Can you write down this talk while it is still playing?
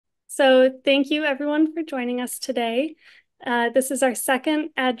So thank you everyone for joining us today. This is our second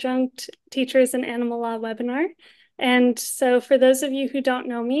adjunct teachers in animal law webinar. And so for those of you who don't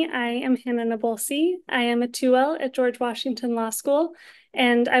know me, I am Hana Nabulsi. I am a 2L at George Washington Law School,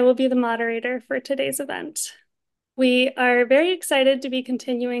 and I will be the moderator for today's event. We are very excited to be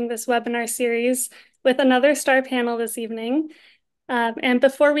continuing this webinar series with another star panel this evening. And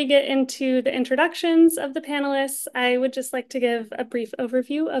before we get into the introductions of the panelists, I would just like to give a brief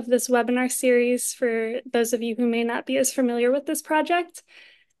overview of this webinar series for those of you who may not be as familiar with this project.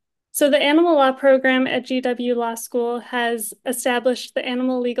 So the Animal Law program at GW Law School has established the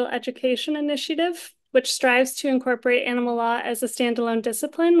Animal Legal Education Initiative, which strives to incorporate animal law as a standalone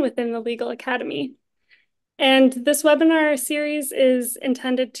discipline within the legal academy. And this webinar series is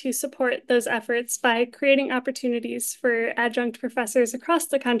intended to support those efforts by creating opportunities for adjunct professors across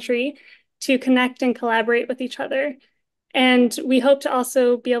the country to connect and collaborate with each other. And we hope to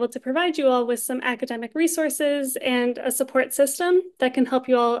also be able to provide you all with some academic resources and a support system that can help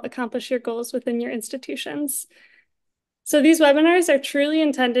you all accomplish your goals within your institutions. So these webinars are truly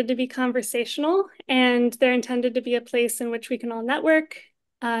intended to be conversational, and they're intended to be a place in which we can all network.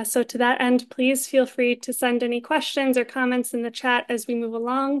 So to that end, please feel free to send any questions or comments in the chat as we move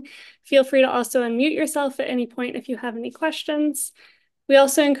along. Feel free to also unmute yourself at any point if you have any questions. We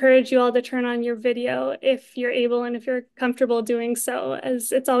also encourage you all to turn on your video if you're able and if you're comfortable doing so,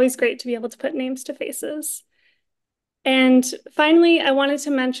 as it's always great to be able to put names to faces. And finally, I wanted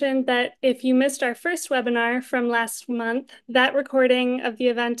to mention that if you missed our first webinar from last month, that recording of the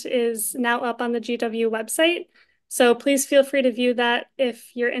event is now up on the GW website. So please feel free to view that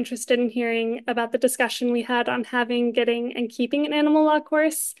if you're interested in hearing about the discussion we had on having, getting, and keeping an animal law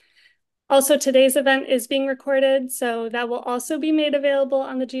course. Also, today's event is being recorded, so that will also be made available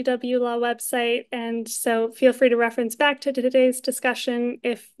on the GW Law website. And so feel free to reference back to today's discussion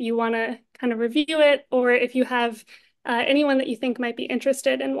if you want to kind of review it, or if you have anyone that you think might be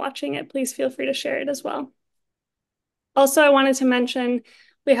interested in watching it, please feel free to share it as well. Also, I wanted to mention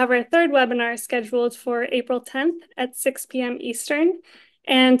we have our third webinar scheduled for April 10th at 6 p.m. Eastern.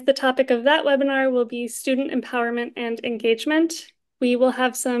 And the topic of that webinar will be student empowerment and engagement. We will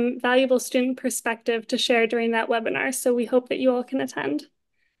have some valuable student perspective to share during that webinar, so we hope that you all can attend.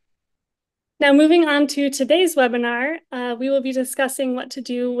 Now, moving on to today's webinar, we will be discussing what to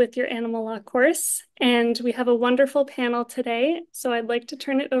do with your animal law course, and we have a wonderful panel today, so I'd like to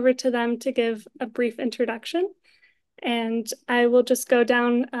turn it over to them to give a brief introduction. And I will just go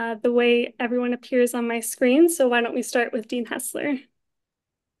down the way everyone appears on my screen, so why don't we start with Dean Hessler.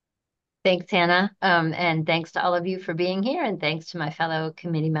 Thanks, Hannah. And thanks to all of you for being here. And thanks to my fellow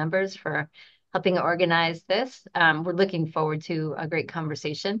committee members for helping organize this. We're looking forward to a great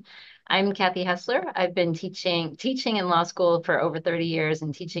conversation. I'm Kathy Hessler. I've been teaching in law school for over 30 years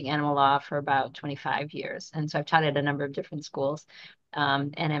and teaching animal law for about 25 years. And so I've taught at a number of different schools.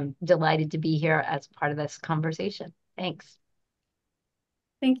 And I'm delighted to be here as part of this conversation. Thanks.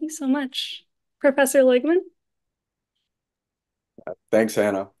 Thank you so much. Professor Loigman? Thanks,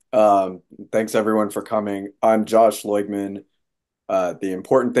 Hannah. Thanks everyone for coming. I'm Josh Loigman. The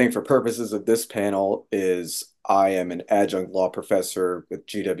important thing for purposes of this panel is I am an adjunct law professor with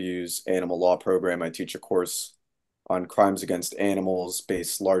GW's Animal Law program. I teach a course on crimes against animals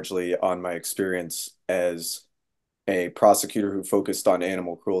based largely on my experience as a prosecutor who focused on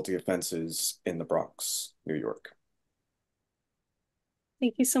animal cruelty offenses in the Bronx, New York.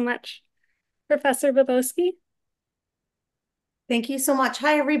 Thank you so much. Professor Bobosky? Thank you so much.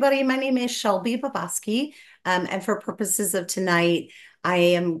 Hi, everybody. My name is Shelby Bobosky, and for purposes of tonight, I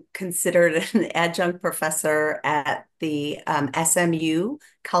am considered an adjunct professor at the SMU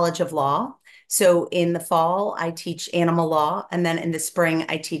College of Law. So in the fall, I teach animal law, and then in the spring,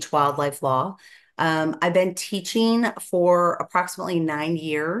 I teach wildlife law. I've been teaching for approximately 9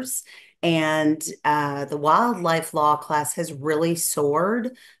 years, and the wildlife law class has really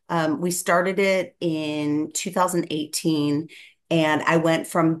soared. We started it in 2018. And I went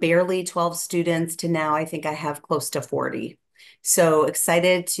from barely 12 students to now I think I have close to 40. So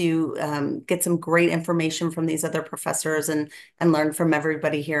excited to get some great information from these other professors and learn from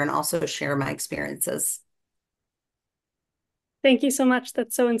everybody here and also share my experiences. Thank you so much.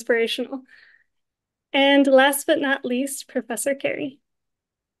 That's so inspirational. And last but not least, Professor Cary.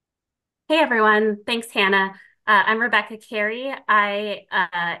 Hey, everyone. Thanks, Hannah. I'm Rebecca Cary. I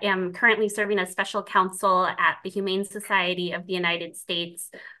am currently serving as special counsel at the Humane Society of the United States.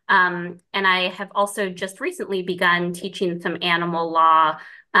 And I have also just recently begun teaching some animal law,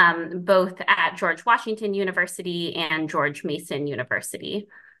 both at George Washington University and George Mason University.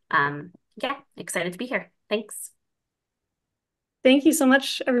 Yeah, excited to be here. Thanks. Thank you so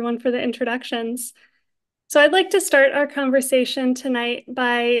much, everyone, for the introductions. So I'd like to start our conversation tonight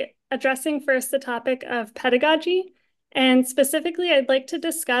by addressing first the topic of pedagogy. And specifically, I'd like to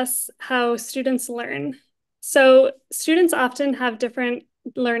discuss how students learn. So students often have different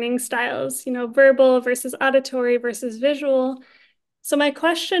learning styles, verbal versus auditory versus visual. So my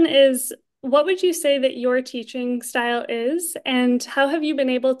question is, what would you say that your teaching style is, and how have you been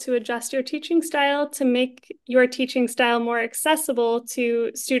able to adjust your teaching style to make your teaching style more accessible to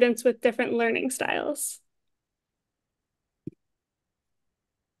students with different learning styles?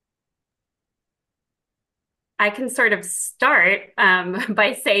 I can sort of start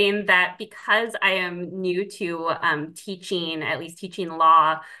by saying that because I am new to teaching, at least teaching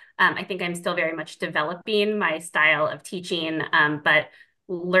law, I think I'm still very much developing my style of teaching, but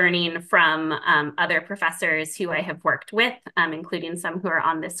learning from other professors who I have worked with, including some who are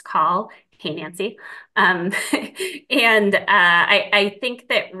on this call. Hey, Nancy. And I think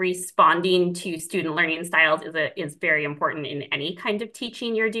that responding to student learning styles is very important in any kind of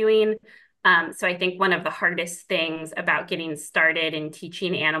teaching you're doing. So I think one of the hardest things about getting started in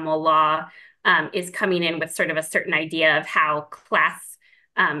teaching animal law is coming in with sort of a certain idea of how class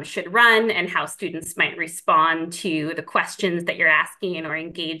should run and how students might respond to the questions that you're asking or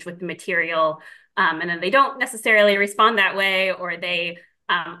engage with the material. And then they don't necessarily respond that way, or they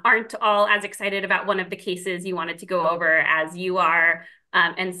aren't all as excited about one of the cases you wanted to go over as you are.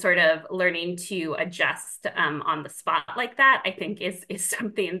 And sort of learning to adjust on the spot like that, I think is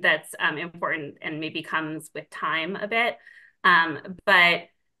something that's important and maybe comes with time a bit. But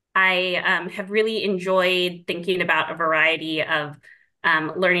I have really enjoyed thinking about a variety of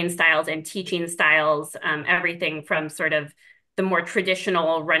learning styles and teaching styles, everything from sort of the more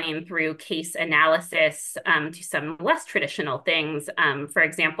traditional running through case analysis to some less traditional things. For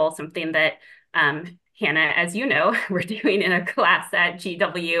example, something that Hannah, as you know, we're doing in a class at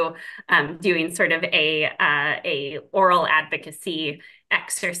GW, doing sort of a oral advocacy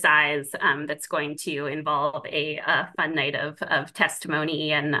exercise that's going to involve a fun night of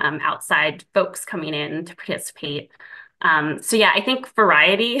testimony and outside folks coming in to participate. So yeah, I think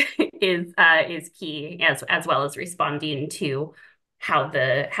variety is key as well as responding to how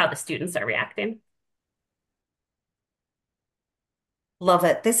the students are reacting. Love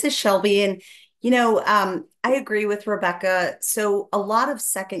it. This is Shelby. And, I agree with Rebecca. So a lot of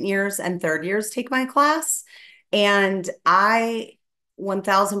second years and third years take my class, and I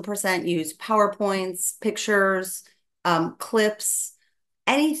 1000% use PowerPoints, pictures, clips,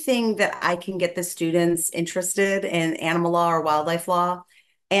 anything that I can get the students interested in animal law or wildlife law.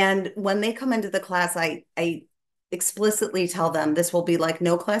 And when they come into the class, I explicitly tell them this will be like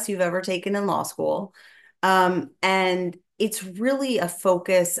no class you've ever taken in law school. And it's really a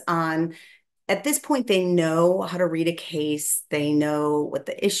focus on, at this point, they know how to read a case, they know what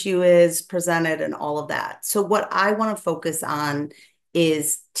the issue is presented and all of that. So what I want to focus on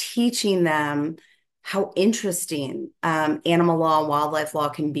is teaching them how interesting animal law and wildlife law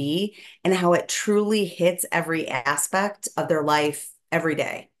can be, and how it truly hits every aspect of their life every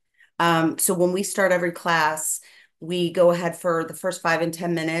day. So when we start every class, we go ahead for the first 5 and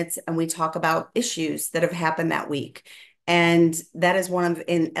 10 minutes and we talk about issues that have happened that week. And that is one of,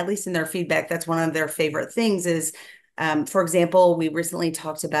 at least in their feedback, that's one of their favorite things is, for example, we recently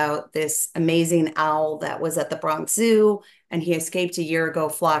talked about this amazing owl that was at the Bronx Zoo, and he escaped a year ago,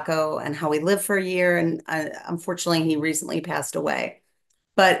 Flacco, and how he lived for a year. And unfortunately, he recently passed away.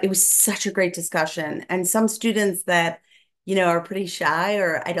 But it was such a great discussion. And some students that, are pretty shy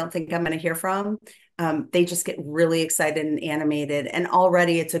or I don't think I'm going to hear from, they just get really excited and animated. And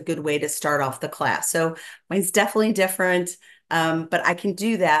already it's a good way to start off the class. So mine's definitely different. But I can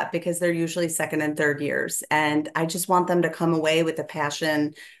do that because they're usually second and third years. And I just want them to come away with a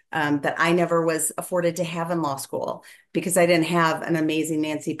passion that I never was afforded to have in law school, because I didn't have an amazing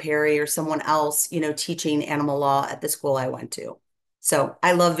Nancy Perry or someone else, teaching animal law at the school I went to. So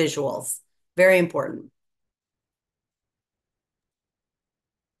I love visuals. Very important.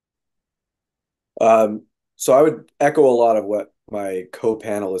 So I would echo a lot of what my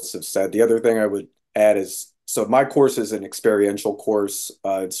co-panelists have said. The other thing I would add is, so my course is an experiential course.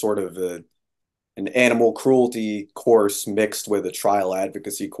 It's sort of an animal cruelty course mixed with a trial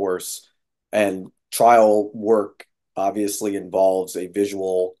advocacy course. And trial work obviously involves a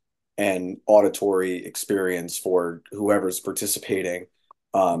visual and auditory experience for whoever's participating,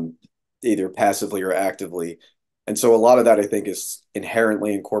 um, either passively or actively. And so a lot of that, I think, is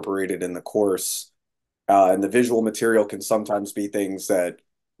inherently incorporated in the course. And the visual material can sometimes be things that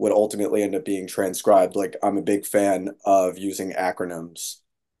would ultimately end up being transcribed. Like, I'm a big fan of using acronyms,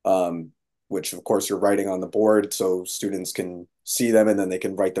 which of course you're writing on the board so students can see them and then they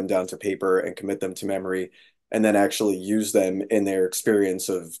can write them down to paper and commit them to memory and then actually use them in their experience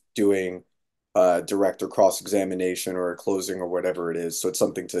of doing direct or cross-examination or a closing or whatever it is. So it's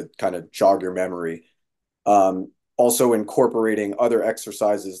something to kind of jog your memory. Also incorporating other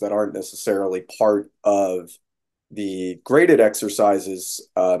exercises that aren't necessarily part of the graded exercises.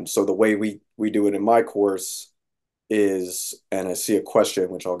 So the way we do it in my course is, and I see a question,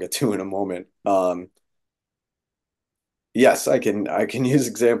 which I'll get to in a moment. Yes, I can use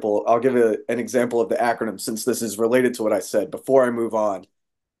example. I'll give an example of the acronym since this is related to what I said before I move on.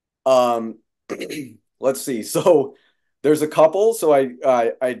 Um, let's see. So there's a couple. So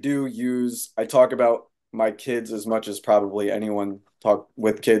I do use I talk about my kids as much as probably anyone talk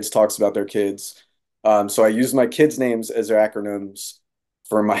with kids talks about their kids. So I use my kids' names as acronyms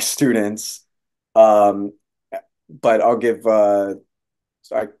for my students. Um, but I'll give so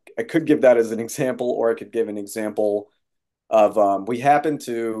I could give that as an example, or I could give an example of we happened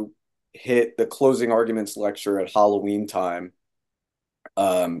to hit the closing arguments lecture at Halloween time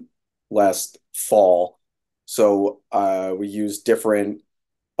um, last fall. So we use different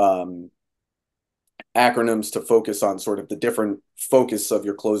um, acronyms to focus on sort of the different focus of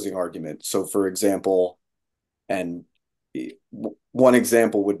your closing argument. So, for example, and one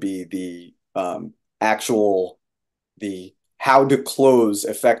example would be the actual the how to close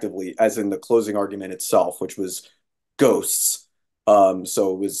effectively, as in the closing argument itself, which was ghosts.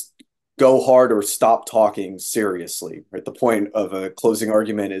 So it was go hard or stop talking seriously. Right, the point of a closing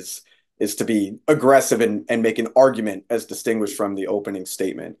argument is to be aggressive and make an argument as distinguished from the opening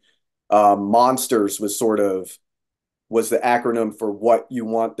statement. Monsters was the acronym for what you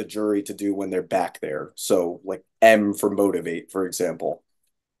want the jury to do when they're back there. So like M for motivate, for example.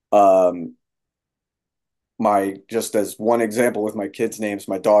 Um, my just as one example with my kids' names,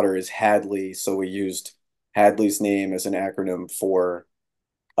 my daughter is Hadley, so we used Hadley's name as an acronym for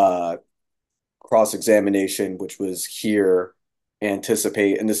uh, cross-examination, which was hear,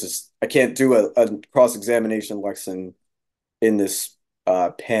 anticipate, and this is I can't do a cross-examination lesson in this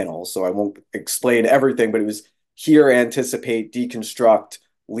panel, so I won't explain everything, but it was hear, anticipate, deconstruct,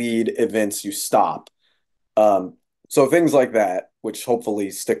 lead, events, you stop. Um, so things like that, which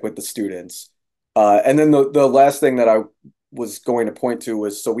hopefully stick with the students. And then the last thing that I was going to point to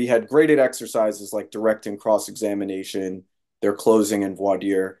was so we had graded exercises like direct and cross examination, their closing and voir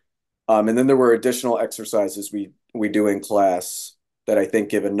dire. And then there were additional exercises we do in class that I think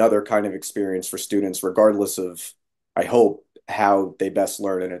give another kind of experience for students, regardless of, I hope, how they best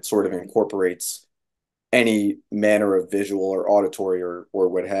learn. And it sort of incorporates any manner of visual or auditory or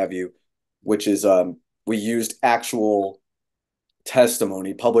what have you, which is we used actual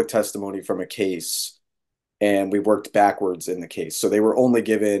testimony, public testimony from a case, and we worked backwards in the case. So they were only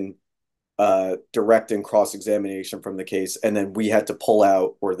given direct and cross examination from the case, and then we had to pull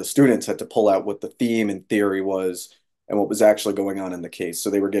out, or the students had to pull out what the theme and theory was and what was actually going on in the case. So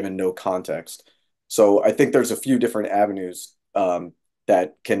they were given no context. So I think there's a few different avenues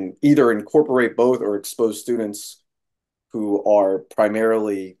that can either incorporate both or expose students who are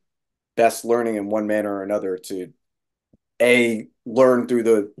primarily best learning in one manner or another to learn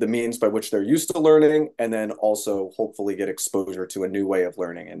through the means by which they're used to learning, and then also hopefully get exposure to a new way of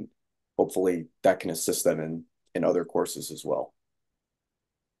learning, and hopefully that can assist them in other courses as well.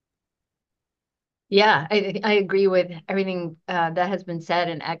 Yeah, I agree with everything that has been said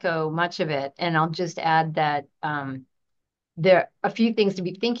and echo much of it. And I'll just add that there are a few things to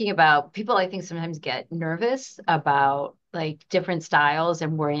be thinking about. People, I think, sometimes get nervous about like different styles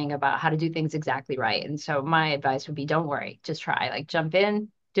and worrying about how to do things exactly right. And so my advice would be don't worry, just try, like jump in,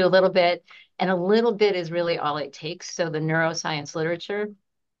 do a little bit. And a little bit is really all it takes. So the neuroscience literature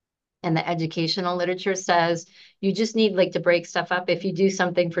and the educational literature says you just need like to break stuff up. If you do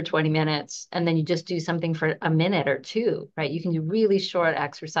something for 20 minutes and then you just do something for a minute or two, right? You can do really short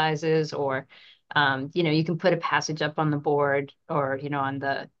exercises, or you can put a passage up on the board or, on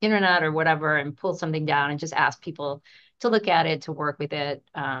the internet or whatever, and pull something down and just ask people to look at it, to work with it.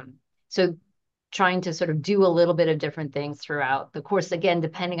 So trying to sort of do a little bit of different things throughout the course. Again,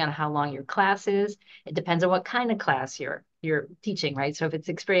 depending on how long your class is, it depends on what kind of class you're teaching, right? So if it's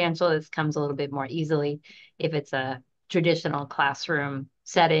experiential, this comes a little bit more easily. If it's a traditional classroom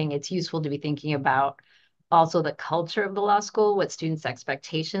setting, it's useful to be thinking about also the culture of the law school, what students'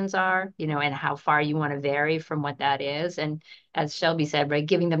 expectations are, and how far you want to vary from what that is. And as Shelby said, right,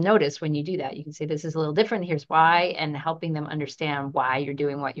 giving them notice when you do that. You can say, this is a little different, here's why, and helping them understand why you're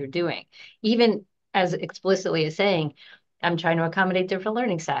doing what you're doing. Even as explicitly as saying, I'm trying to accommodate different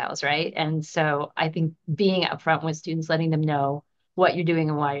learning styles, right? And so I think being upfront with students, letting them know what you're doing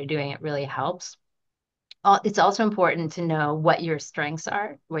and why you're doing it really helps. it's also important to know what your strengths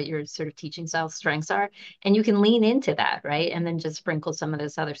are, what your sort of teaching style strengths are, and you can lean into that, right? And then just sprinkle some of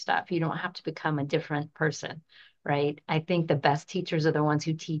this other stuff. You don't have to become a different person, right? I think the best teachers are the ones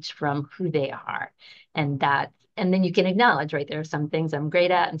who teach from who they are, and that, and then you can acknowledge, right? There are some things I'm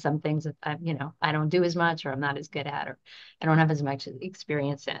great at, and some things that I don't do as much, or I'm not as good at, or I don't have as much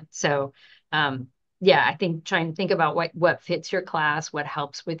experience in. So, yeah, I think trying to think about what fits your class, what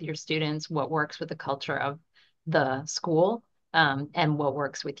helps with your students, what works with the culture of the school, and what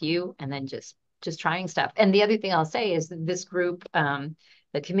works with you, and then just trying stuff. And the other thing I'll say is that this group,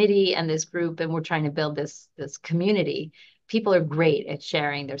 the committee and this group, and we're trying to build this community. People are great at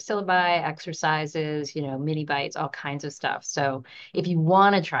sharing their syllabi, exercises, mini bites, all kinds of stuff. So if you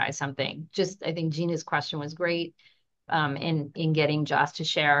want to try something, I think Gina's question was great in getting Josh to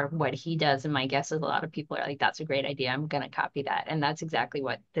share what he does. And my guess is a lot of people are like, that's a great idea. I'm going to copy that. And that's exactly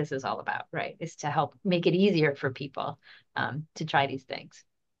what this is all about, right? Is to help make it easier for people to try these things.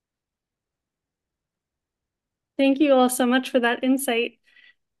 Thank you all so much for that insight.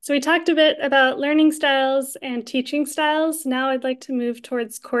 So we talked a bit about learning styles and teaching styles. Now I'd like to move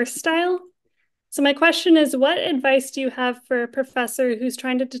towards course style. So my question is, what advice do you have for a professor who's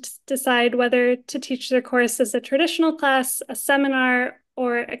trying to decide whether to teach their course as a traditional class, a seminar,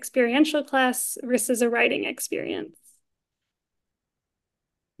 or experiential class versus a writing experience?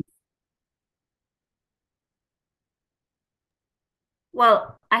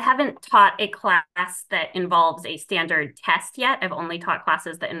 Well, I haven't taught a class that involves a standard test yet. I've only taught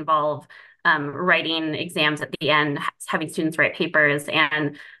classes that involve writing exams at the end, having students write papers.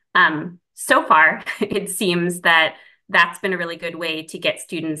 And so far, it seems that that's been a really good way to get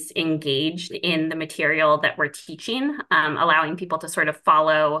students engaged in the material that we're teaching, allowing people to sort of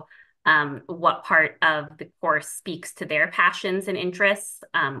follow what part of the course speaks to their passions and interests,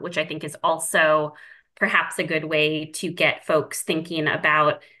 which I think is also perhaps a good way to get folks thinking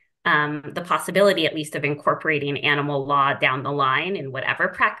about the possibility, at least, of incorporating animal law down the line in whatever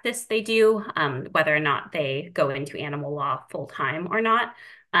practice they do, whether or not they go into animal law full time or not.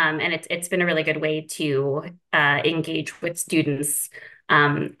 And it's been a really good way to engage with students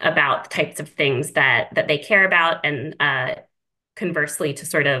about the types of things that they care about, and conversely, to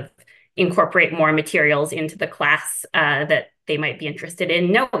sort of incorporate more materials into the class that they might be interested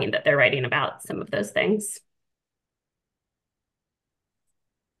in, knowing that they're writing about some of those things.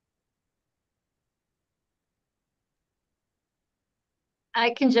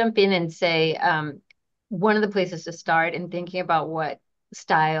 I can jump in and say one of the places to start in thinking about what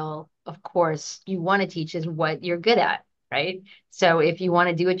style of course you want to teach is what you're good at, right? So if you want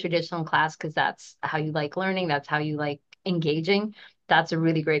to do a traditional class because that's how you like learning, that's how you like engaging, that's a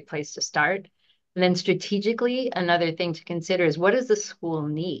really great place to start. And then strategically, another thing to consider is, what does the school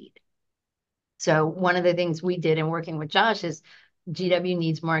need? So one of the things we did in working with Josh is GW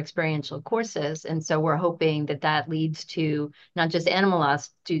needs more experiential courses. And so we're hoping that that leads to not just animal law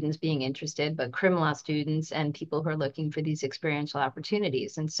students being interested, but criminal law students and people who are looking for these experiential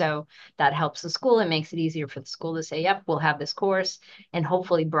opportunities. And so that helps the school and makes it easier for the school to say, yep, we'll have this course, and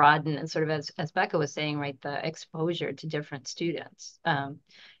hopefully broaden, and sort of as Becca was saying, right, the exposure to different students.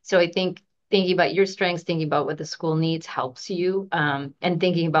 So I think thinking about your strengths, thinking about what the school needs helps you, and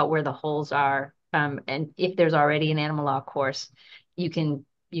thinking about where the holes are. And if there's already an animal law course, you can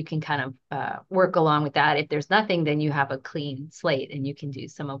kind of work along with that. If there's nothing, then you have a clean slate and you can do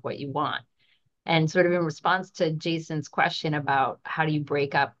some of what you want. And sort of in response to Jason's question about how do you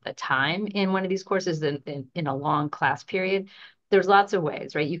break up the time in one of these courses in a long class period, there's lots of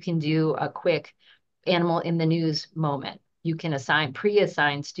ways, right? You can do a quick animal in the news moment. You can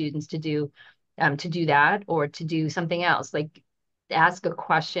pre-assign students to do that, or to do something else, like ask a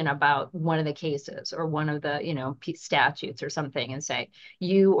question about one of the cases or one of the statutes or something, and say,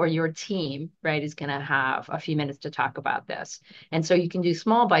 you or your team, right, is going to have a few minutes to talk about this. And so you can do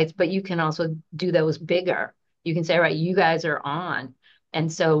small bites, but you can also do those bigger. You can say, all right, you guys are on,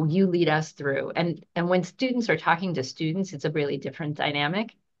 and so you lead us through. And when students are talking to students, it's a really different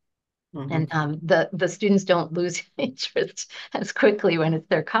dynamic. Mm-hmm. And the students don't lose interest as quickly when it's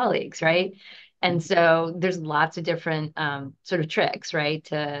their colleagues, right? And so there's lots of different sort of tricks, right?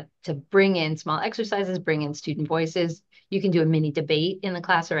 To bring in small exercises, bring in student voices. You can do a mini debate in the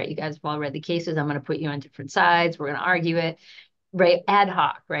class. All right, you guys have all read the cases. I'm going to put you on different sides. We're going to argue it, right? Ad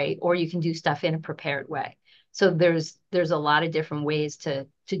hoc, right? Or you can do stuff in a prepared way. So there's a lot of different ways to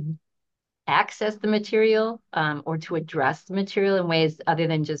access the material, or to address the material in ways other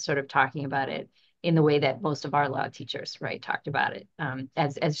than just sort of talking about it in the way that most of our law teachers, right, talked about it.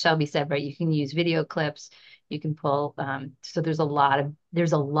 As Shelby said, right, you can use video clips, you can pull. So there's a lot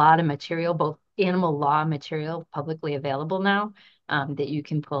of material, both animal law material publicly available now that you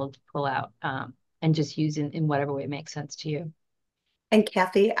can pull out and just use in whatever way makes sense to you. And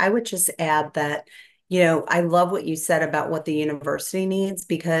Kathy, I would just add that, I love what you said about what the university needs,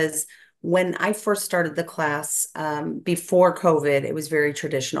 because when I first started the class before COVID, it was very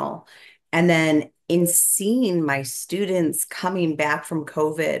traditional. And then in seeing my students coming back from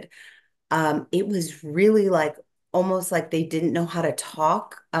COVID, it was really like almost like they didn't know how to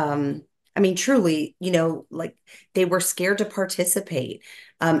talk. I mean, truly, like they were scared to participate.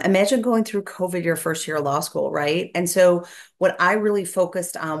 Imagine going through COVID your first year of law school, right? And so, what I really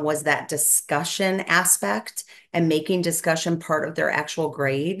focused on was that discussion aspect and making discussion part of their actual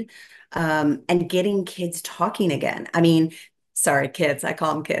grade, and getting kids talking again. I mean, sorry, kids, I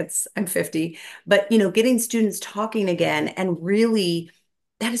call them kids. I'm 50, but getting students talking again and really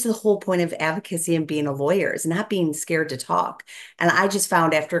that is the whole point of advocacy and being a lawyer is not being scared to talk. And I just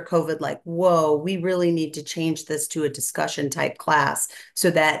found after COVID, like, whoa, we really need to change this to a discussion type class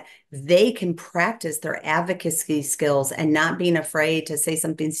so that they can practice their advocacy skills and not being afraid to say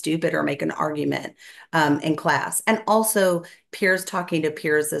something stupid or make an argument in class. And also peers talking to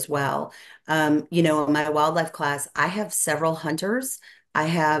peers as well. In my wildlife class, I have several hunters. I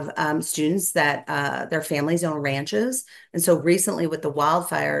have students that their families own ranches. And so recently with the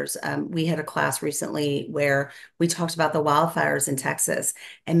wildfires, we had a class recently where we talked about the wildfires in Texas.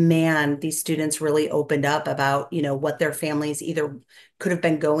 And man, these students really opened up about, what their families either could have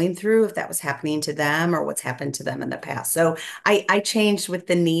been going through if that was happening to them or what's happened to them in the past. So I changed with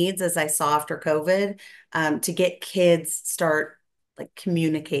the needs as I saw after COVID to get kids start like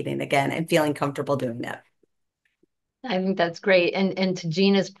communicating again and feeling comfortable doing that. I think that's great. And to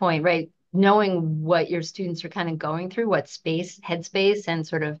Gina's point, right, knowing what your students are kind of going through, what space, headspace, and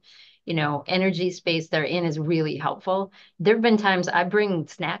sort of, energy space they're in is really helpful. There have been times I bring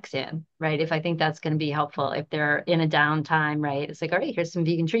snacks in, right, if I think that's going to be helpful. If they're in a downtime, right, it's like, all right, here's some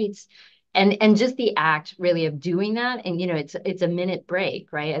vegan treats. And just the act really of doing that, and it's a minute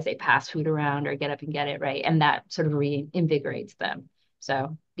break, right, as they pass food around or get up and get it, right, and that sort of reinvigorates them.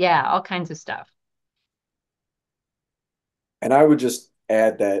 So yeah, all kinds of stuff. And I would just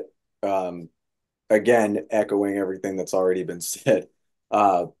add that, again, echoing everything that's already been said,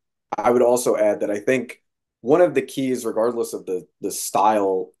 uh, I would also add that I think one of the keys, regardless of the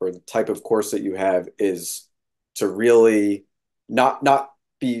style or the type of course that you have, is to really not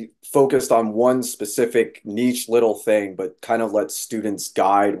be focused on one specific niche little thing, but kind of let students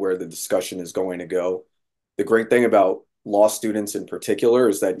guide where the discussion is going to go. The great thing about law students in particular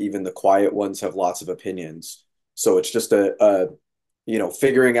is that even the quiet ones have lots of opinions. So it's just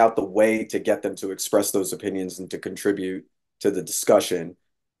figuring out the way to get them to express those opinions and to contribute to the discussion.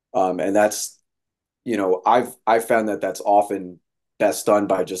 And that's, I've found that that's often best done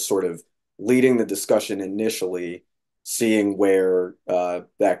by just sort of leading the discussion initially, seeing where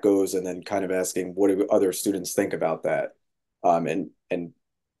that goes, and then kind of asking what do other students think about that. And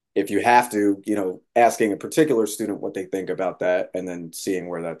if you have to, asking a particular student what they think about that, and then seeing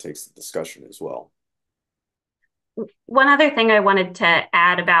where that takes the discussion as well. One other thing I wanted to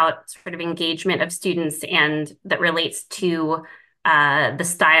add about sort of engagement of students and that relates to the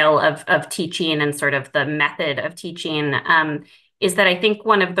style of teaching and sort of the method of teaching is that I think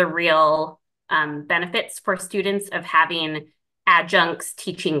one of the real benefits for students of having adjuncts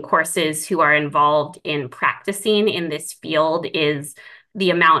teaching courses who are involved in practicing in this field is the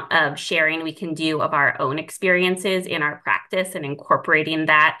amount of sharing we can do of our own experiences in our practice and incorporating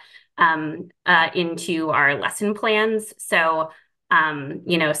that into our lesson plans. So,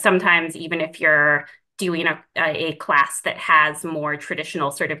 sometimes even if you're doing a class that has more traditional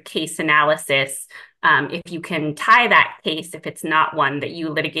sort of case analysis, if you can tie that case, if it's not one that you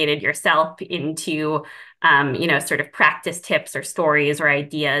litigated yourself, into, sort of practice tips or stories or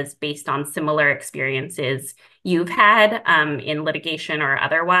ideas based on similar experiences you've had in litigation or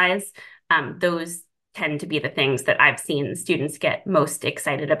otherwise, those tend to be the things that I've seen students get most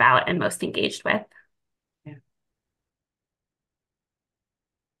excited about and most engaged with. Yeah.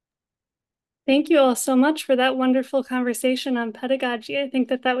 Thank you all so much for that wonderful conversation on pedagogy. I think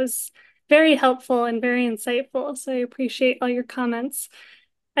that was very helpful and very insightful, so I appreciate all your comments.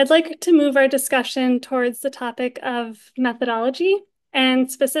 I'd like to move our discussion towards the topic of methodology, and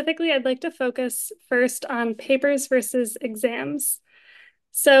specifically, I'd like to focus first on papers versus exams.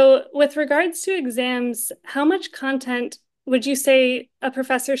 So with regards to exams, how much content would you say a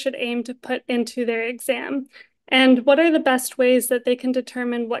professor should aim to put into their exam? And what are the best ways that they can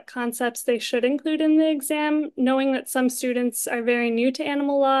determine what concepts they should include in the exam, knowing that some students are very new to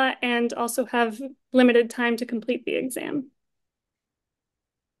animal law and also have limited time to complete the exam?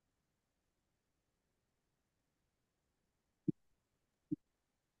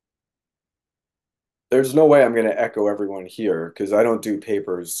 there's no way I'm going to echo everyone here because I don't do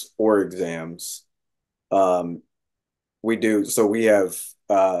papers or exams. Um, we have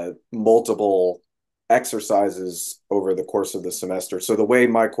multiple exercises over the course of the semester. So the way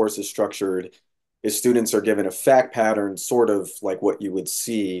my course is structured is students are given a fact pattern, sort of like what you would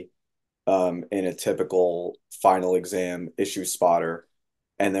see in a typical final exam issue spotter.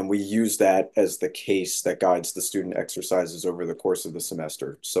 And then we use that as the case that guides the student exercises over the course of the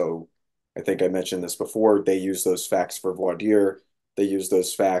semester. So I think I mentioned this before. They use those facts for voir dire. They use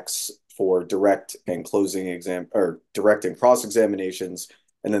those facts for direct and closing exam or direct and cross examinations.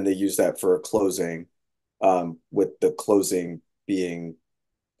 And then they use that for a closing, with the closing being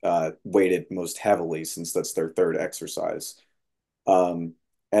weighted most heavily since that's their third exercise. Um,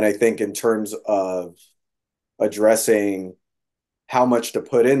 and I think in terms of addressing how much to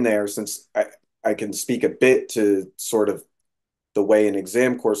put in there, since I can speak a bit to sort of the way an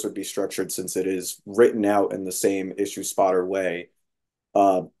exam course would be structured, since it is written out in the same issue spotter way.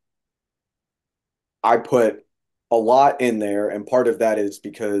 Uh, I put a lot in there, and part of that is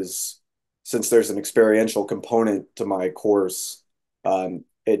because since there's an experiential component to my course,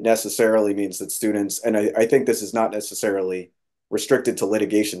 it necessarily means that students, and I think this is not necessarily restricted to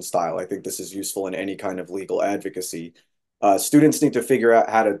litigation style. I think this is useful in any kind of legal advocacy. Students need to figure out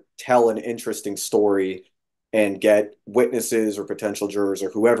how to tell an interesting story and get witnesses or potential jurors or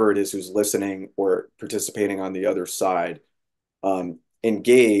whoever it is who's listening or participating on the other side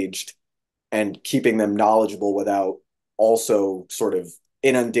engaged and keeping them knowledgeable without also sort of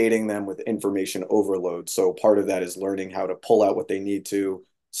inundating them with information overload. So part of that is learning how to pull out what they need to,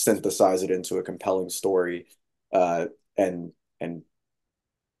 synthesize it into a compelling story, uh, and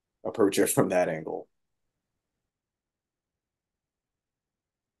approach it from that angle.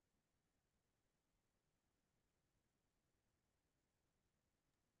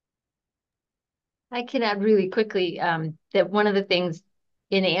 I can add really quickly that one of the things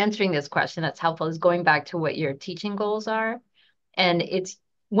in answering this question that's helpful is going back to what your teaching goals are. And it's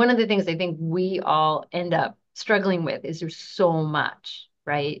one of the things I think we all end up struggling with is there's so much,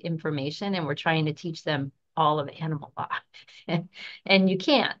 right, information, and we're trying to teach them all of animal law. And you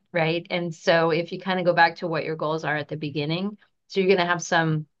can't, right? And so if you kind of go back to what your goals are at the beginning, so you're going to have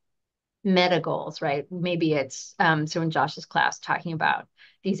some meta goals, right? Maybe it's so in Josh's class talking about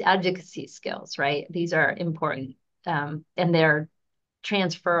these advocacy skills, right? These are important, and they're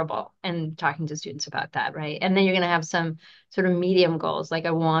transferable, and talking to students about that, right? And then you're going to have some sort of medium goals, like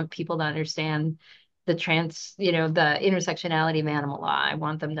I want people to understand the intersectionality of animal law. I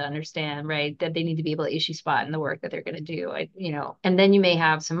want them to understand, right, that they need to be able to issue spot in the work that they're going to do. And then you may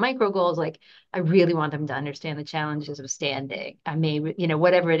have some micro goals, like I really want them to understand the challenges of standing. I may,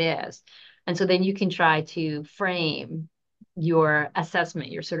 whatever it is. And so then you can try to frame your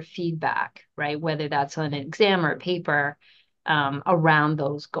assessment, your sort of feedback, right? Whether that's on an exam or a paper, around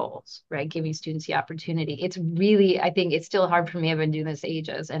those goals, right? Giving students the opportunity. It's really, I think it's still hard for me. I've been doing this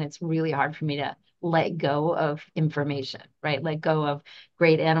ages, and it's really hard for me to let go of information, right? Let go of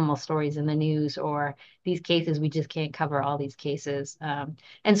great animal stories in the news or these cases. We just can't cover all these cases. And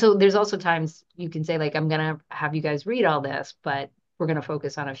so there's also times you can say, like, I'm going to have you guys read all this, but we're going to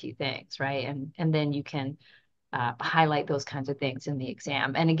focus on a few things, right? And then you can highlight those kinds of things in the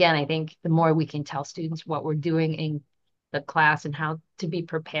exam. And again, I think the more we can tell students what we're doing in the class and how to be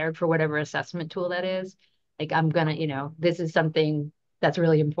prepared for whatever assessment tool that is, like I'm gonna, this is something that's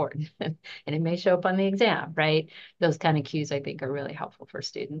really important and it may show up on the exam, right? Those kind of cues I think are really helpful for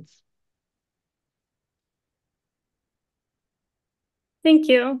students. Thank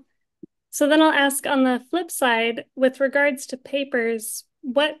you. So then I'll ask on the flip side, with regards to papers,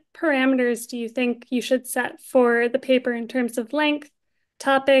 what parameters do you think you should set for the paper in terms of length,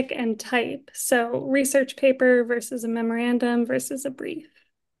 topic, and type? So research paper versus a memorandum versus a brief.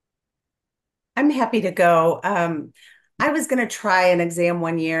 I'm happy to go. I was going to try an exam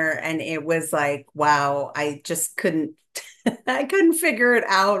one year and it was like, wow, I just couldn't, I couldn't figure it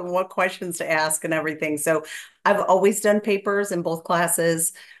out and what questions to ask and everything. So I've always done papers in both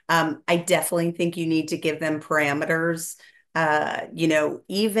classes. I definitely think you need to give them parameters.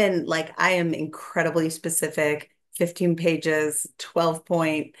 Even like I am incredibly specific, 15 pages, 12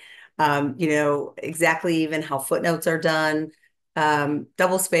 point, exactly even how footnotes are done,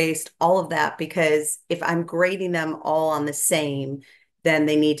 double spaced, all of that, because if I'm grading them all on the same, then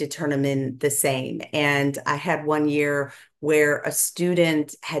they need to turn them in the same. And I had one year where a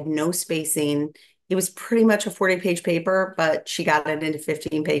student had no spacing. It was pretty much a 40-page paper, but she got it into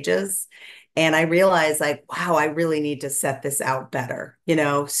 15 pages. And I realized, like, wow, I really need to set this out better,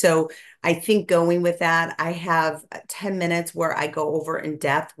 So I think going with that, I have 10 minutes where I go over in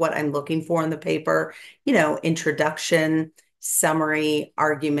depth what I'm looking for in the paper, introduction, summary,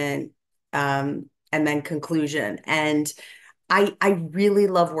 argument, and then conclusion. And I really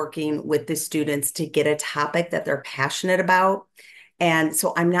love working with the students to get a topic that they're passionate about. And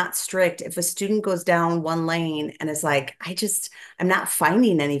so I'm not strict. If a student goes down one lane and is like, I'm not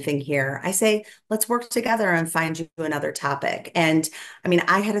finding anything here, I say, let's work together and find you another topic. And I mean,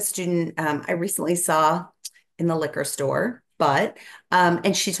 I had a student I recently saw in the liquor store,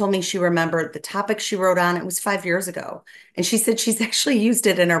 and she told me she remembered the topic she wrote on. It was 5 years ago. And she said she's actually used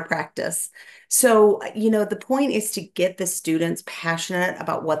it in her practice. So, the point is to get the students passionate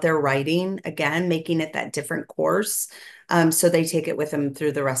about what they're writing, again, making it that different course, so they take it with them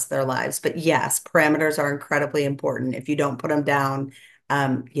through the rest of their lives. But yes, parameters are incredibly important. If you don't put them down,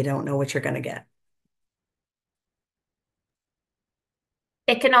 you don't know what you're going to get.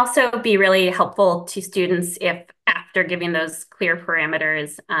 It can also be really helpful to students if, after giving those clear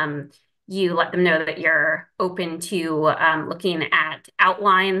parameters, you let them know that you're open to looking at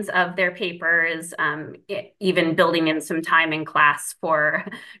outlines of their papers, even building in some time in class for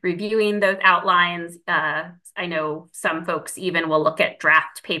reviewing those outlines. I know some folks even will look at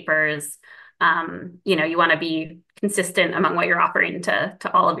draft papers. You want to be consistent among what you're offering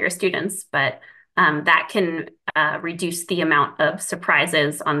to all of your students, but that can reduce the amount of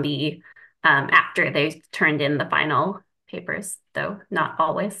surprises on the after they've turned in the final papers, though not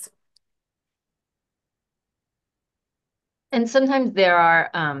always. And sometimes there are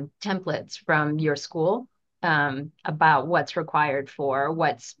templates from your school about what's required for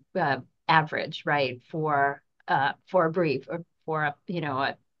what's average, right? For a brief or for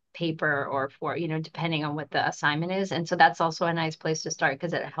a paper or for depending on what the assignment is. And so that's also a nice place to start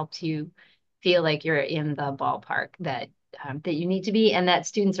because it helps you feel like you're in the ballpark that you need to be, and that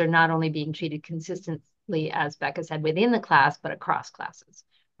students are not only being treated consistently, as Becca said, within the class, but across classes,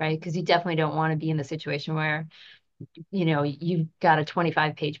 right? Because you definitely don't want to be in the situation where you've got a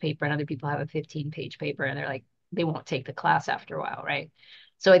 25-page paper and other people have a 15-page paper and they won't take the class after a while, right?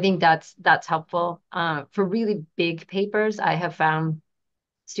 So I think that's helpful. For really big papers, I have found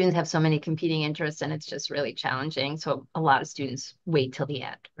students have so many competing interests and it's just really challenging. So a lot of students wait till the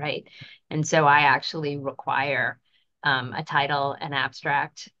end, right? And so I actually require a title, an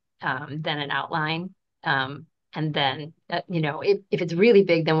abstract, then an outline. And then, if it's really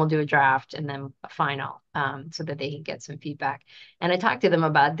big, then we'll do a draft and then a final so that they can get some feedback. And I talked to them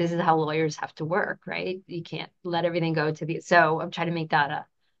about this is how lawyers have to work, right? You can't let everything go to so I'm trying to make that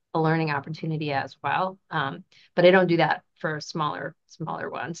a learning opportunity as well. But I don't do that for smaller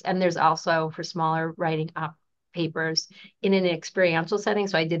ones. And there's also for smaller writing up papers in an experiential setting.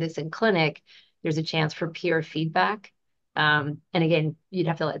 So I did this in clinic. There's a chance for peer feedback. And again, you'd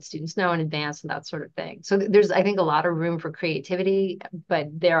have to let students know in advance and that sort of thing. So there's, I think, a lot of room for creativity, but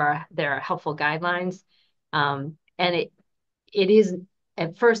there are helpful guidelines. And it is,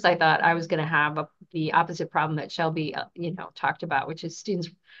 at first I thought I was going to have the opposite problem that Shelby, talked about, which is students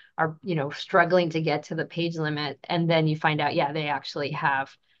are, struggling to get to the page limit. And then you find out, yeah,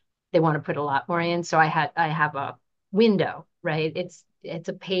 they want to put a lot more in. So I have a window, right? It's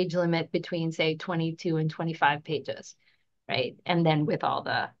a page limit between say 22 and 25 pages, right? And then with all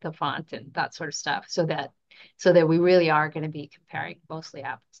the font and that sort of stuff, so that we really are going to be comparing mostly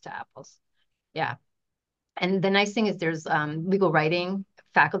apples to apples. Yeah. And the nice thing is there's legal writing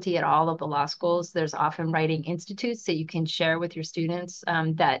faculty at all of the law schools. There's often writing institutes that you can share with your students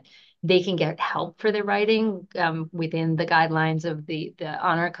that they can get help for their writing within the guidelines of the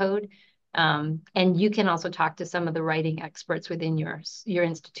honor code. And you can also talk to some of the writing experts within your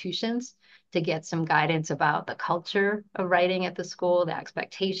institutions to get some guidance about the culture of writing at the school, the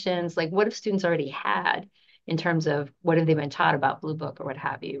expectations, like what if students already had in terms of what have they been taught about Blue Book or what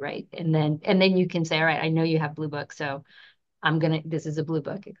have you, right? And then you can say, all right, I know you have Blue Book, so this is a Blue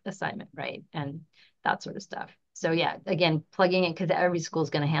Book assignment, right? And that sort of stuff. So yeah, again, plugging in because every school is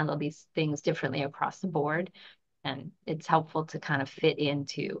going to handle these things differently across the board. And it's helpful to kind of fit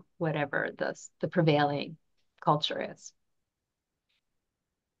into whatever the prevailing culture is.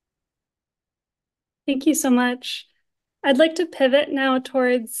 Thank you so much. I'd like to pivot now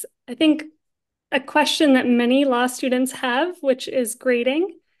towards, I think, a question that many law students have, which is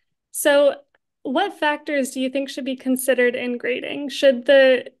grading. So what factors do you think should be considered in grading? Should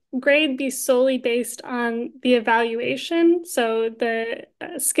the grade be solely based on the evaluation, so the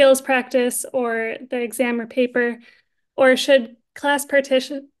skills practice or the exam or paper, or should class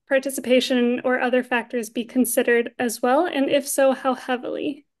participation or other factors be considered as well? And if so, how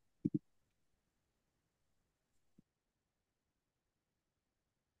heavily?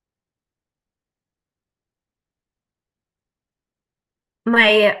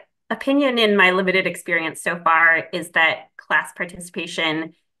 My opinion in my limited experience so far is that class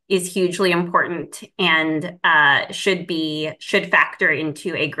participation is hugely important and should factor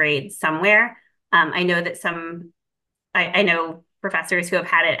into a grade somewhere. I know that I know professors who have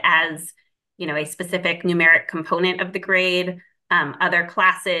had it as, a specific numeric component of the grade. Other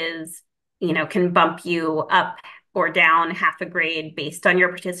classes, can bump you up or down half a grade based on your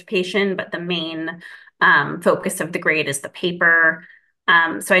participation, but the main focus of the grade is the paper.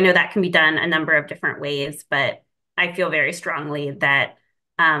 So I know that can be done a number of different ways, but I feel very strongly that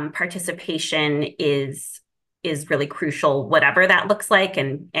participation is really crucial, whatever that looks like,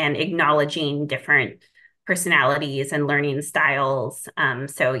 and acknowledging different personalities and learning styles.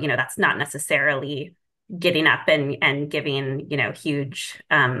 So that's not necessarily getting up and giving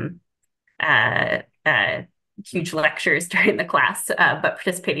uh, uh, huge lectures during the class, but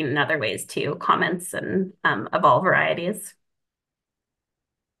participating in other ways too, comments and of all varieties.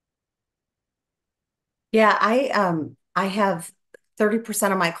 Yeah, I have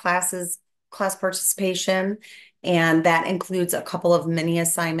 30% of my class participation, and that includes a couple of mini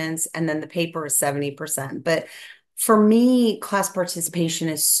assignments, and then the paper is 70%. But for me, class participation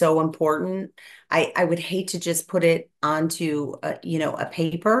is so important. I would hate to just put it onto a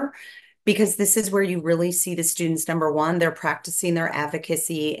paper, because this is where you really see the students. Number one, they're practicing their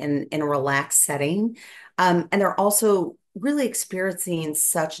advocacy in a relaxed setting. And they're also really experiencing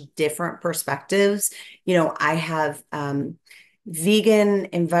such different perspectives. I have vegan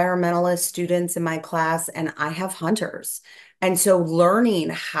environmentalist students in my class, and I have hunters. And so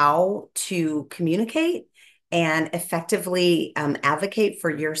learning how to communicate and effectively advocate for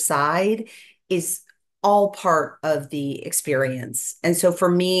your side is all part of the experience. And so for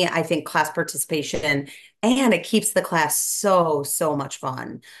me, I think class participation, and it keeps the class so much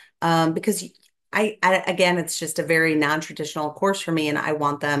fun, because again, it's just a very non-traditional course for me, and I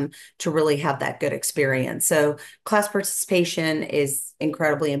want them to really have that good experience. So class participation is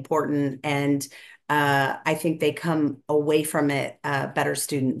incredibly important, and I think they come away from it better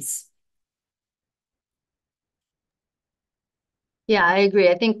students. Yeah, I agree.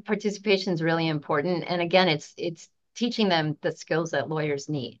 I think participation is really important. And again, it's teaching them the skills that lawyers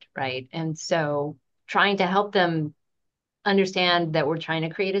need, right? And so trying to help them understand that we're trying to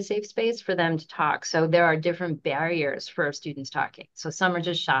create a safe space for them to talk. So there are different barriers for students talking. So some are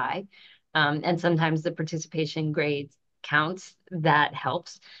just shy, and sometimes the participation grade counts. That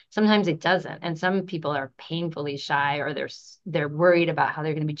helps. Sometimes it doesn't, and some people are painfully shy, or they're worried about how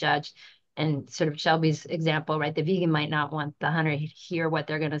they're going to be judged. And sort of Shelby's example, right? The vegan might not want the hunter to hear what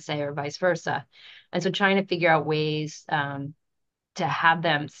they're going to say, or vice versa. And so trying to figure out ways to have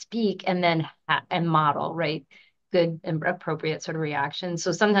them speak and then and model, right? Good and appropriate sort of reactions.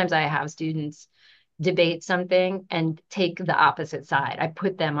 So sometimes I have students debate something and take the opposite side. I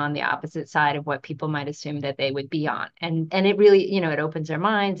put them on the opposite side of what people might assume that they would be on. And it really, it opens their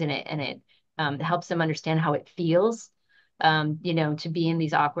minds, and it helps them understand how it feels, to be in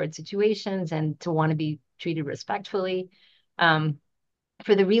these awkward situations and to want to be treated respectfully.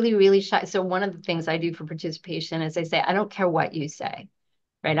 For the really, really shy. So one of the things I do for participation is I say, I don't care what you say,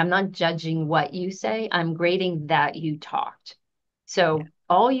 right? I'm not judging what you say. I'm grading that you talked. So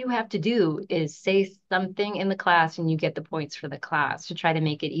all you have to do is say something in the class, and you get the points for the class, to try to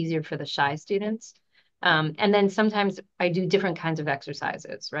make it easier for the shy students. And then sometimes I do different kinds of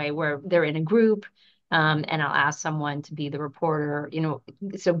exercises, right? Where they're in a group, and I'll ask someone to be the reporter,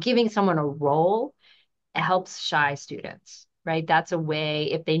 so giving someone a role helps shy students, right? That's a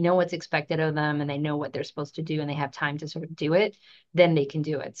way, if they know what's expected of them and they know what they're supposed to do and they have time to sort of do it, then they can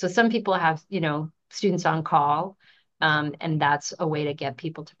do it. So some people have, students on call, and that's a way to get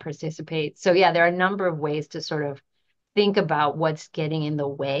people to participate. So yeah, there are a number of ways to sort of think about what's getting in the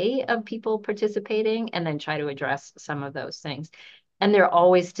way of people participating, and then try to address some of those things. And there are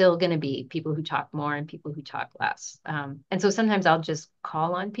always still going to be people who talk more and people who talk less. And so sometimes I'll just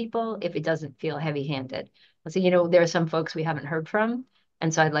call on people if it doesn't feel heavy-handed. I'll say, there are some folks we haven't heard from,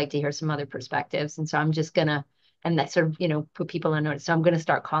 and so I'd like to hear some other perspectives. And so I'm just gonna, and that sort of, put people on notice. So I'm going to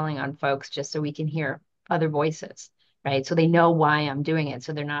start calling on folks just so we can hear other voices, right? So they know why I'm doing it,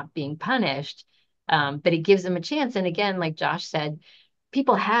 so they're not being punished. But it gives them a chance. And again, like Josh said,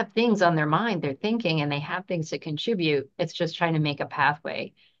 people have things on their mind, they're thinking, and they have things to contribute. It's just trying to make a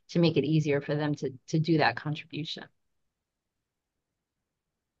pathway to make it easier for them to do that contribution.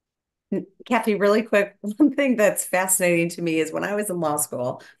 Kathy, really quick, one thing that's fascinating to me is when I was in law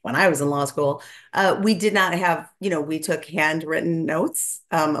school, we did not have, we took handwritten notes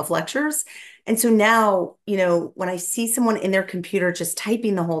of lectures. And so now, when I see someone in their computer just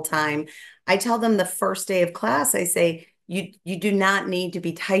typing the whole time, I tell them the first day of class, I say, you do not need to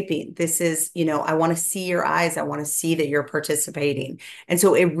be typing. This is, I want to see your eyes. I want to see that you're participating. And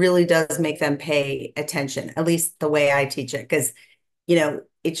so it really does make them pay attention, at least the way I teach it. Because,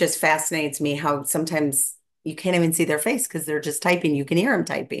 it just fascinates me how sometimes you can't even see their face because they're just typing. You can hear them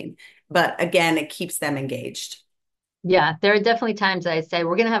typing. But again, it keeps them engaged. Yeah, there are definitely times I say,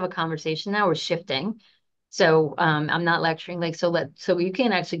 we're going to have a conversation now, we're shifting. So I'm not lecturing, like, so you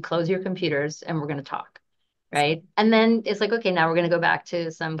can actually close your computers and we're going to talk. Right. And then it's like, okay, now we're going to go back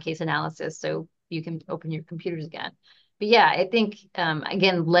to some case analysis. So you can open your computers again. But yeah, I think,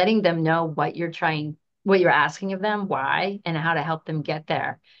 again, letting them know what you're asking of them, why, and how to help them get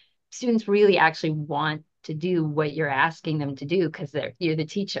there. Students really actually want to do what you're asking them to do because you're the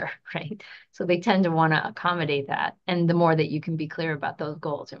teacher, right? So they tend to want to accommodate that. And the more that you can be clear about those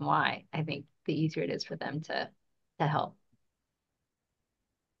goals and why, I think the easier it is for them to help.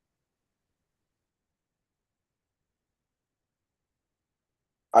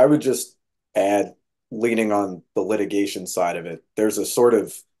 I would just add, leaning on the litigation side of it, there's a sort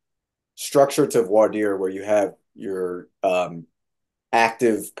of structure to voir dire where you have your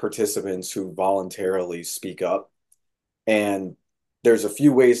active participants who voluntarily speak up. And there's a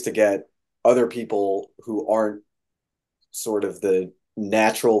few ways to get other people who aren't sort of the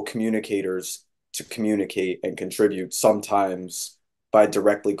natural communicators to communicate and contribute, sometimes by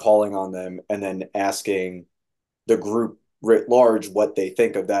directly calling on them and then asking the group writ large what they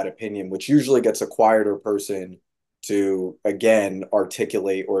think of that opinion, which usually gets a quieter person to again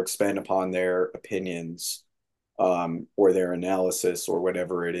articulate or expand upon their opinions, or their analysis or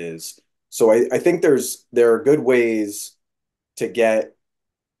whatever it is. So I think there are good ways to get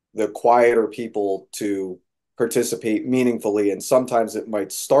the quieter people to participate meaningfully. And sometimes it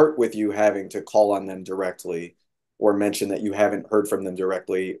might start with you having to call on them directly or mention that you haven't heard from them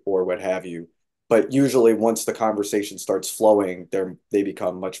directly or what have you. But usually once the conversation starts flowing, they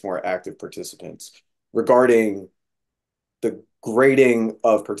become much more active participants. Regarding the grading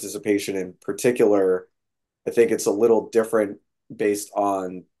of participation in particular, I think it's a little different based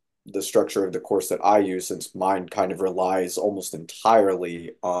on the structure of the course that I use, since mine kind of relies almost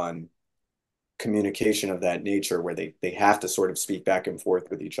entirely on communication of that nature, where they have to sort of speak back and forth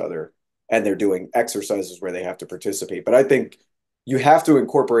with each other, and they're doing exercises where they have to participate. But I think you have to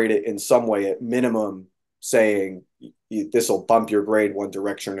incorporate it in some way, at minimum, saying this will bump your grade one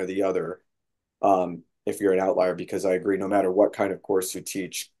direction or the other, if you're an outlier, because I agree, no matter what kind of course you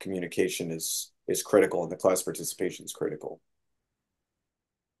teach, communication is critical and the class participation is critical.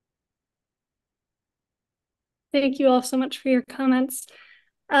 Thank you all so much for your comments.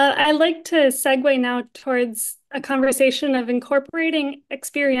 I'd like to segue now towards a conversation of incorporating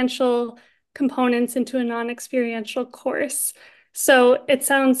experiential components into a non-experiential course. So it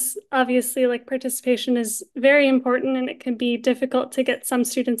sounds obviously like participation is very important, and it can be difficult to get some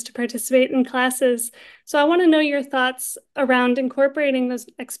students to participate in classes. So I want to know your thoughts around incorporating those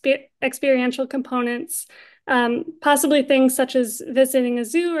experiential components, possibly things such as visiting a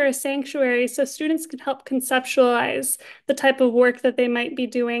zoo or a sanctuary, so students can help conceptualize the type of work that they might be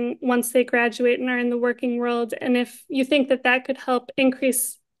doing once they graduate and are in the working world. And if you think that that could help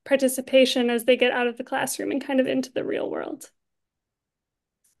increase participation as they get out of the classroom and kind of into the real world.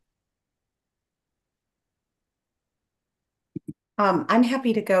 I'm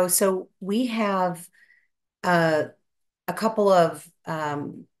happy to go. So we have a couple of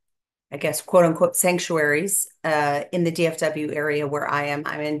I guess, quote unquote, sanctuaries in the DFW area where I am.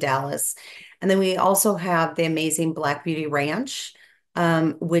 I'm in Dallas. And then we also have the amazing Black Beauty Ranch,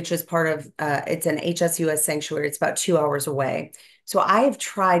 which is part of, it's an HSUS sanctuary. It's about 2 hours away. So I have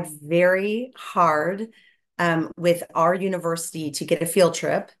tried very hard with our university to get a field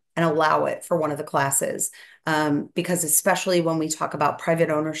trip and allow it for one of the classes. Because especially when we talk about private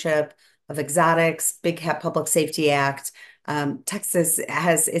ownership of exotics, Big Cat Public Safety Act, Texas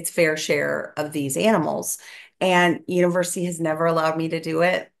has its fair share of these animals, and university has never allowed me to do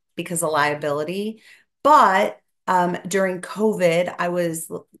it because of liability. But during COVID, I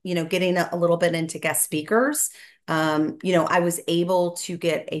was, getting a little bit into guest speakers. I was able to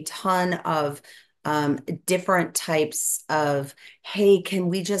get a ton of different types of, hey, can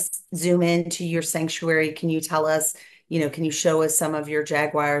we just zoom into your sanctuary? Can you tell us, can you show us some of your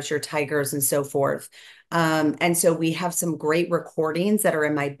jaguars, your tigers, and so forth? And so we have some great recordings that are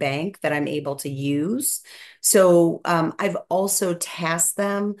in my bank that I'm able to use. So I've also tasked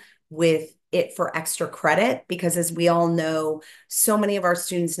them with it for extra credit, because as we all know, so many of our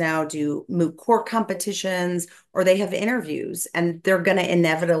students now do moot court competitions or they have interviews, and they're going to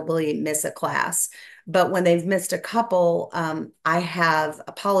inevitably miss a class. But when they've missed a couple, I have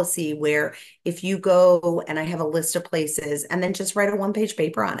a policy where if you go and I have a list of places and then just write a one-page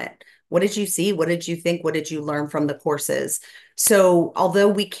paper on it. What did you see? What did you think? What did you learn from the courses? So although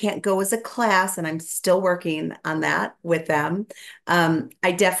we can't go as a class, and I'm still working on that with them,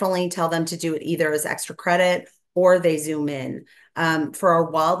 I definitely tell them to do it either as extra credit or they Zoom in. For our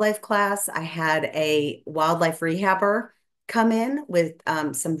wildlife class, I had a wildlife rehabber come in with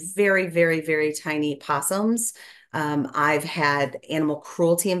some very, very, very tiny possums. I've had animal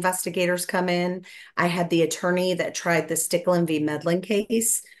cruelty investigators come in. I had the attorney that tried the Stickland v. Medlin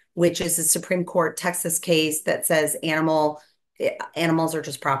case, which is a Supreme Court Texas case that says animals are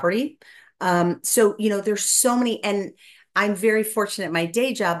just property. So, there's so many, and I'm very fortunate at my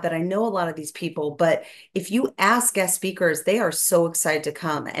day job that I know a lot of these people, but if you ask guest speakers, they are so excited to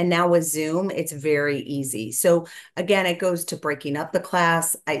come. And now with Zoom, it's very easy. So again, it goes to breaking up the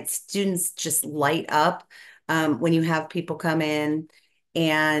class. Students just light up when you have people come in.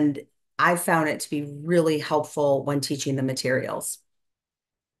 And I found it to be really helpful when teaching the materials.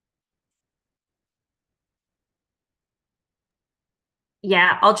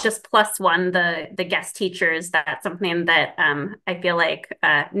 Yeah, I'll just plus one the guest teachers. That's something that I feel like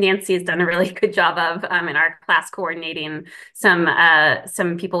Nancy has done a really good job of in our class, coordinating some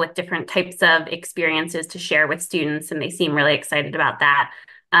people with different types of experiences to share with students, and they seem really excited about that.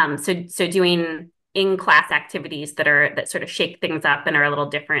 So doing in-class activities that sort of shake things up and are a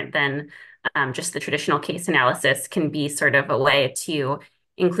little different than just the traditional case analysis can be sort of a way to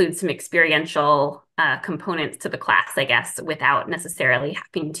include some experiential components to the class, I guess, without necessarily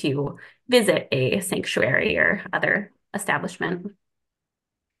having to visit a sanctuary or other establishment.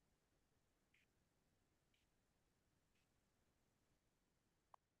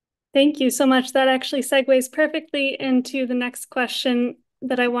 Thank you so much. That actually segues perfectly into the next question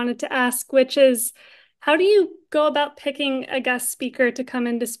that I wanted to ask, which is, how do you go about picking a guest speaker to come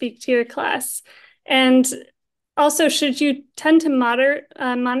in to speak to your class? And also, should you tend to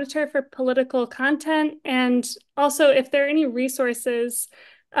monitor for political content? And also, if there are any resources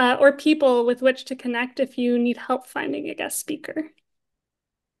or people with which to connect if you need help finding a guest speaker?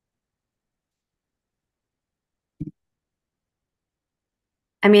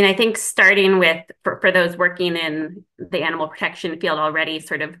 I mean, I think starting with, for those working in the animal protection field already,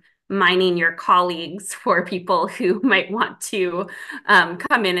 sort of mining your colleagues for people who might want to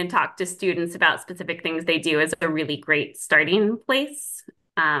come in and talk to students about specific things they do is a really great starting place.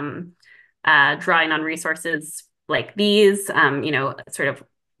 Drawing on resources like these, sort of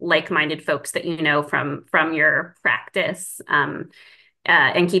like-minded folks that you know from your practice, and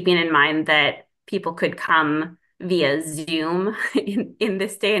keeping in mind that people could come via Zoom in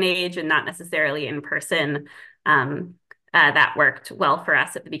this day and age and not necessarily in person. That worked well for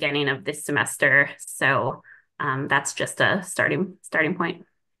us at the beginning of this semester. So that's just a starting point.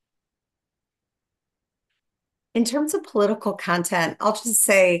 In terms of political content, I'll just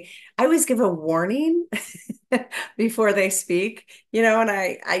say I always give a warning before they speak, and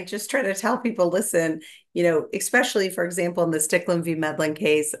I just try to tell people, listen, especially, for example, in the Stickland v. Medlin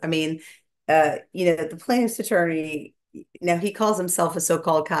case, I mean, the plaintiff's attorney, now he calls himself a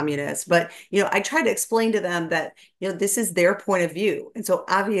so-called communist, but, I try to explain to them that, this is their point of view. And so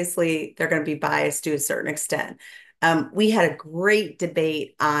obviously they're going to be biased to a certain extent. We had a great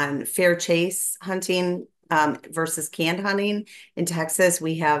debate on fair chase hunting versus canned hunting in Texas.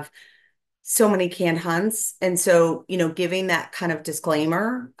 We have so many canned hunts. And so, giving that kind of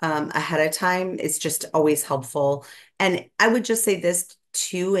disclaimer ahead of time is just always helpful. And I would just say this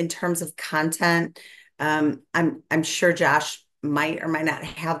too, in terms of content. I'm sure Josh might or might not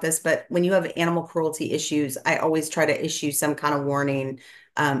have this, but when you have animal cruelty issues, I always try to issue some kind of warning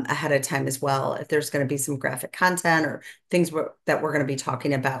ahead of time as well, if there's going to be some graphic content or things that we're going to be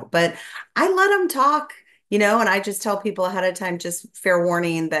talking about. But I let them talk. And I just tell people ahead of time, just fair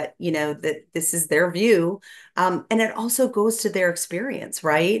warning that, that this is their view. And it also goes to their experience,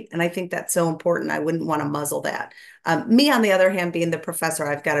 right? And I think that's so important. I wouldn't want to muzzle that. Me, on the other hand, being the professor,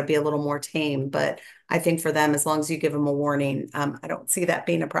 I've got to be a little more tame. But I think for them, as long as you give them a warning, I don't see that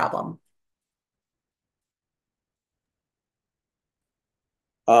being a problem.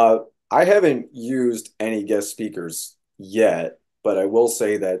 I haven't used any guest speakers yet, but I will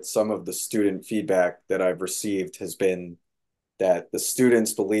say that some of the student feedback that I've received has been that the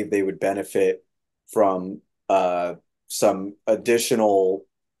students believe they would benefit from some additional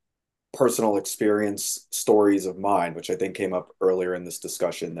personal experience stories of mine, which I think came up earlier in this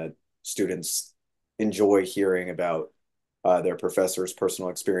discussion, that students enjoy hearing about their professor's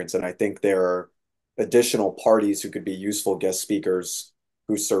personal experience. And I think there are additional parties who could be useful guest speakers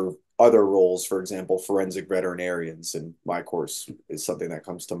who serve other roles, for example, forensic veterinarians in my course is something that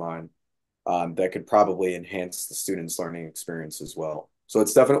comes to mind, that could probably enhance the students' learning experience as well. So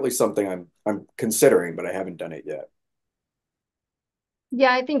it's definitely something I'm considering, but I haven't done it yet.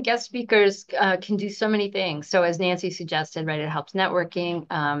 Yeah, I think guest speakers can do so many things. So as Nancy suggested, right, it helps networking.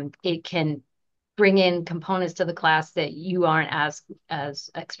 It can bring in components to the class that you aren't as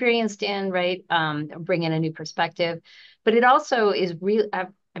experienced in, right? Bring in a new perspective. But it also is real.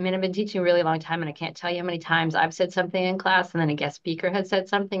 I mean, I've been teaching a really long time, and I can't tell you how many times I've said something in class, and then a guest speaker had said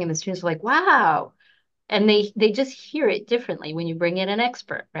something, and the students are like, "Wow!" And they just hear it differently when you bring in an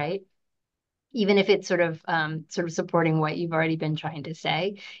expert, right? Even if it's sort of supporting what you've already been trying to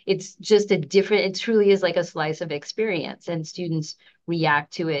say. It's just a different, it truly is like a slice of experience, and students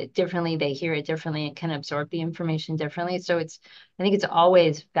react to it differently. They hear it differently and can absorb the information differently. So I think it's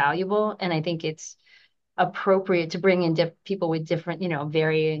always valuable. And I think it's appropriate to bring in people with different,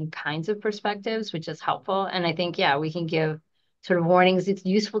 varying kinds of perspectives, which is helpful. And I think, yeah, we can give sort of warnings. It's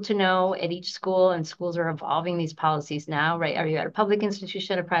useful to know at each school, and schools are evolving these policies now, right? Are you at a public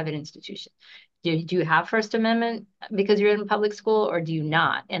institution, a private institution? Do you have First Amendment because you're in a public school, or do you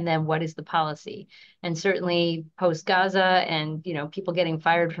not? And then what is the policy? And certainly post Gaza and, people getting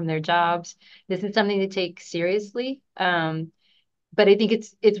fired from their jobs, this is something to take seriously. But I think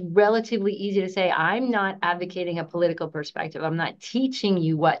it's relatively easy to say, I'm not advocating a political perspective. I'm not teaching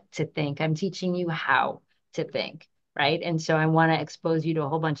you what to think. I'm teaching you how to think, right? And so I want to expose you to a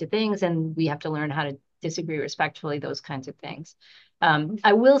whole bunch of things, and we have to learn how to disagree respectfully, those kinds of things.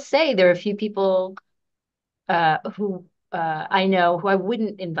 I will say there are a few people who I know who I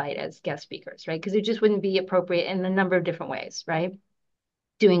wouldn't invite as guest speakers, right? Because it just wouldn't be appropriate in a number of different ways, right?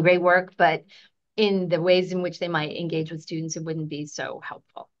 Doing great work, but in the ways in which they might engage with students, it wouldn't be so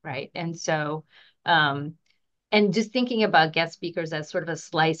helpful, right? And so, and just thinking about guest speakers as sort of a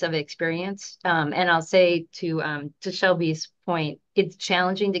slice of experience. And I'll say to Shelby's point, it's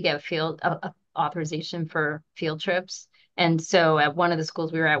challenging to get field authorization for field trips. And so at one of the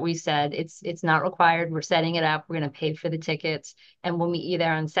schools we were at, we said it's not required. We're setting it up. We're going to pay for the tickets, and we'll meet you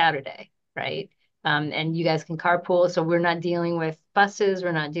there on Saturday, right? And you guys can carpool. So we're not dealing with buses.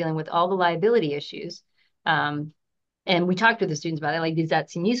 We're not dealing with all the liability issues. And we talked with the students about it. Like, does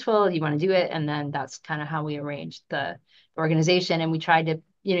that seem useful? Do you want to do it? And then that's kind of how we arranged the organization. And we tried to,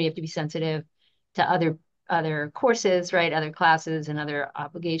 you have to be sensitive to other courses, right? Other classes and other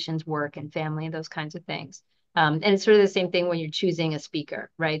obligations, work and family, those kinds of things. And it's sort of the same thing when you're choosing a speaker,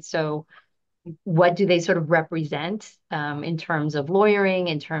 right? So what do they sort of represent in terms of lawyering,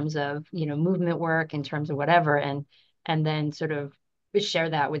 in terms of, movement work, in terms of whatever, and then sort of share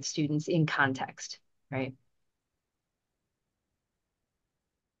that with students in context, right?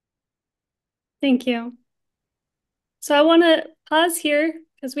 Thank you. So I want to pause here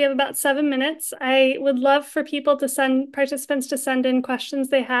because we have about 7 minutes. I would love for participants to send in questions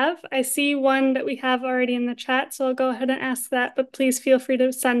they have. I see one that we have already in the chat, so I'll go ahead and ask that, but please feel free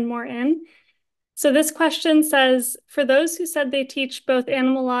to send more in. So this question says, for those who said they teach both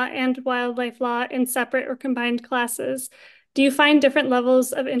animal law and wildlife law in separate or combined classes, do you find different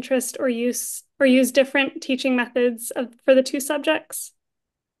levels of interest or use different teaching methods for the two subjects?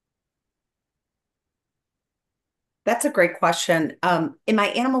 That's a great question. In my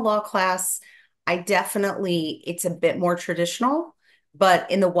animal law class, it's a bit more traditional, but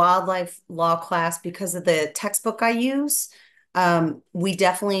in the wildlife law class, because of the textbook I use, we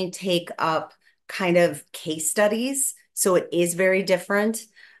definitely take up kind of case studies. So it is very different.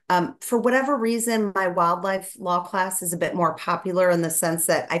 For whatever reason, my wildlife law class is a bit more popular in the sense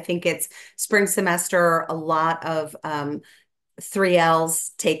that I think it's spring semester, a lot of 3Ls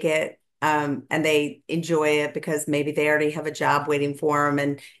take it, and they enjoy it because maybe they already have a job waiting for them,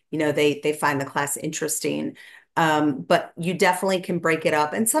 and they find the class interesting. But you definitely can break it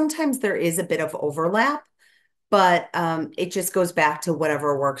up, and sometimes there is a bit of overlap, but it just goes back to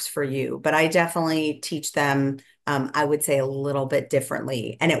whatever works for you. But I definitely teach them, I would say, a little bit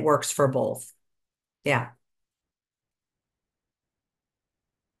differently, and it works for both. Yeah.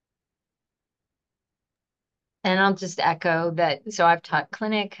 And I'll just echo that. So I've taught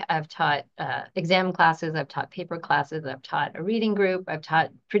clinic, I've taught exam classes, I've taught paper classes, I've taught a reading group, I've taught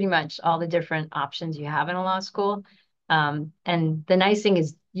pretty much all the different options you have in a law school. And the nice thing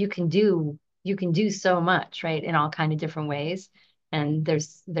is you can do so much, right, in all kind of different ways. And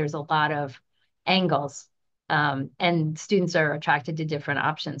there's a lot of angles. And students are attracted to different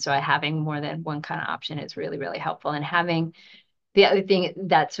options. So having more than one kind of option is really, really helpful. And having the other thing,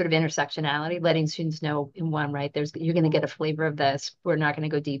 that sort of intersectionality, letting students know in one, right, you're going to get a flavor of this. We're not going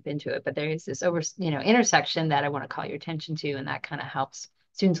to go deep into it, but there is this intersection that I want to call your attention to, and that kind of helps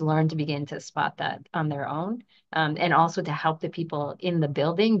students learn to begin to spot that on their own, and also to help the people in the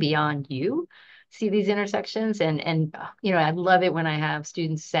building beyond you see these intersections. And I love it when I have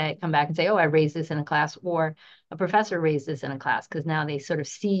students come back and say, oh, I raised this in a class, or a professor raised this in a class, because now they sort of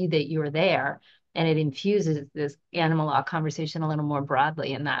see that you're there, and it infuses this animal law conversation a little more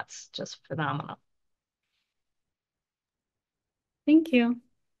broadly, and that's just phenomenal. Thank you.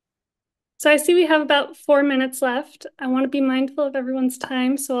 So I see we have about 4 minutes left. I want to be mindful of everyone's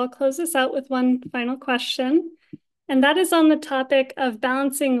time, so I'll close this out with one final question. And that is on the topic of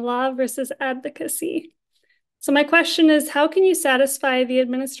balancing law versus advocacy. So my question is, how can you satisfy the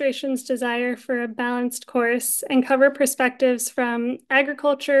administration's desire for a balanced course and cover perspectives from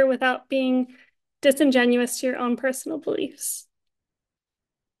agriculture without being disingenuous to your own personal beliefs?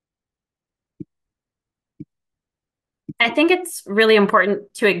 I think it's really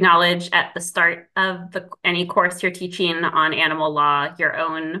important to acknowledge at the start of any course you're teaching on animal law, your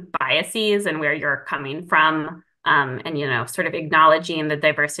own biases and where you're coming from, and sort of acknowledging the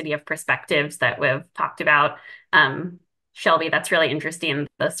diversity of perspectives that we've talked about. Shelby, that's really interesting,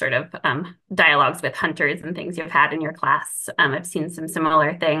 the sort of dialogues with hunters and things you've had in your class. I've seen some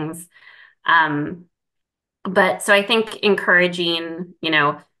similar things. But so I think encouraging,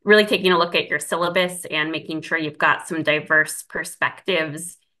 really taking a look at your syllabus and making sure you've got some diverse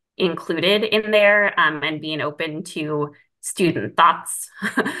perspectives included in there, and being open to student thoughts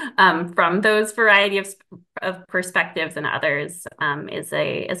from those variety of perspectives and others is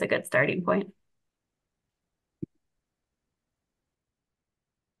a good starting point.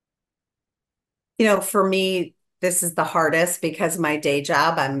 For me, this is the hardest because my day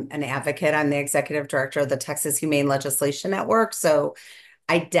job, I'm an advocate. I'm the executive director of the Texas Humane Legislation Network. So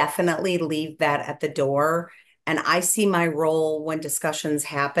I definitely leave that at the door. And I see my role when discussions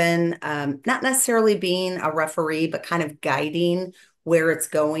happen, not necessarily being a referee, but kind of guiding where it's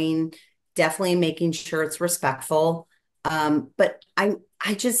going, definitely making sure it's respectful. But I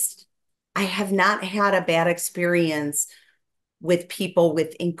have not had a bad experience with people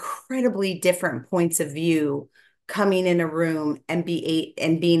with incredibly different points of view coming in a room and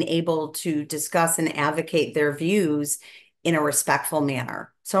being able to discuss and advocate their views in a respectful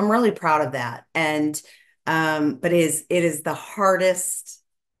manner. So I'm really proud of that. And but it is the hardest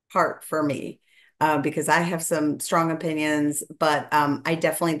part for me because I have some strong opinions, but I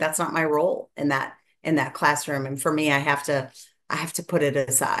definitely, that's not my role in that classroom. And for me, I have to put it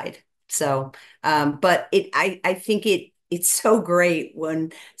aside. So but I think it's so great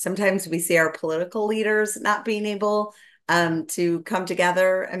when sometimes we see our political leaders not being able to come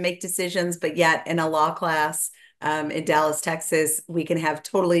together and make decisions, but yet in a law class in Dallas, Texas, we can have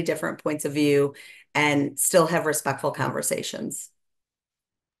totally different points of view and still have respectful conversations.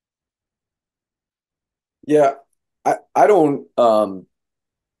 Yeah, I don't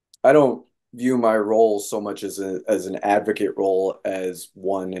view my role so much as an advocate role as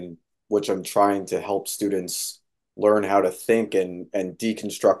one in which I'm trying to help students learn how to think and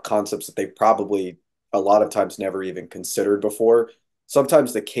deconstruct concepts that they probably a lot of times never even considered before.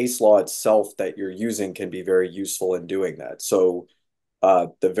 Sometimes the case law itself that you're using can be very useful in doing that. So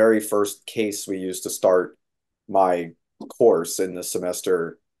the very first case we used to start my course in the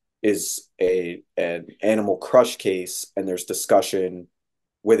semester is an animal crush case, and there's discussion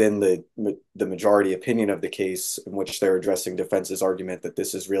within the majority opinion of the case in which they're addressing defense's argument that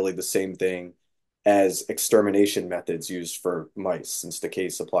this is really the same thing as extermination methods used for mice, since the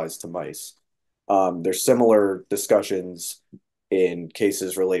case applies to mice. There's similar discussions in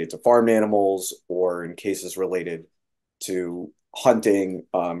cases related to farmed animals or in cases related to hunting,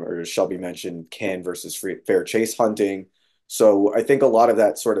 or as Shelby mentioned, can versus fair chase hunting. So I think a lot of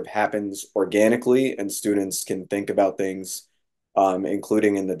that sort of happens organically, and students can think about things,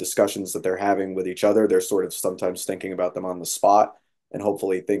 including in the discussions that they're having with each other. They're sort of sometimes thinking about them on the spot and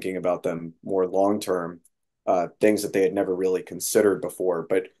hopefully thinking about them more long-term, things that they had never really considered before.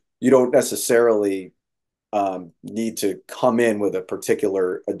 But you don't necessarily need to come in with a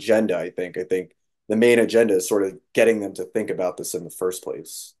particular agenda, I think. I think the main agenda is sort of getting them to think about this in the first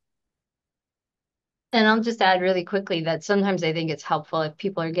place. And I'll just add really quickly that sometimes I think it's helpful if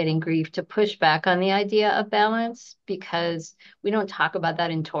people are getting grief to push back on the idea of balance, because we don't talk about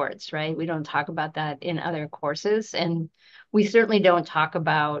that in torts, right? We don't talk about that in other courses. And we certainly don't talk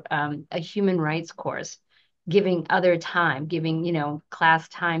about a human rights course giving other time, giving, class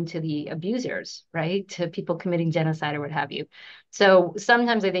time to the abusers, right? To people committing genocide or what have you. So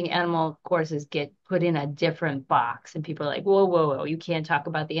sometimes I think animal courses get put in a different box and people are like, whoa, whoa, whoa, you can't talk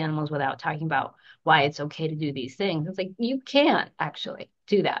about the animals without talking about why it's okay to do these things. It's like, you can't actually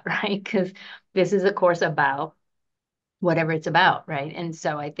do that, right? Because this is a course about whatever it's about, right? And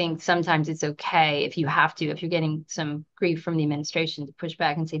so I think sometimes it's okay if you're getting some grief from the administration, to push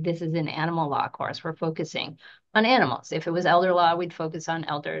back and say, this is an animal law course. We're focusing on animals. If it was elder law, we'd focus on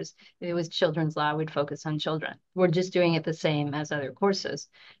elders. If it was children's law, we'd focus on children. We're just doing it the same as other courses.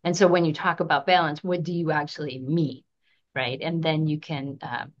 And so when you talk about balance, what do you actually mean? Right. And then you can,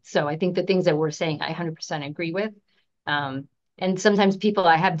 so I think the things that we're saying, I 100% agree with. And sometimes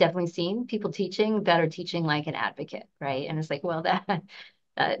I have definitely seen people teaching that are teaching like an advocate, right? And it's like, well,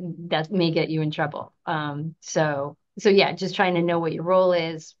 that may get you in trouble. So yeah, just trying to know what your role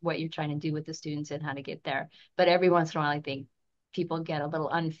is, what you're trying to do with the students, and how to get there. But every once in a while, I think people get a little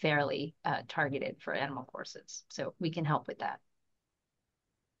unfairly targeted for animal courses. So we can help with that.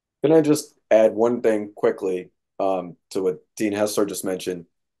 Can I just add one thing quickly to what Dean Hessler just mentioned?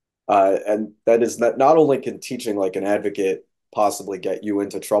 And that is that not only can teaching like an advocate possibly get you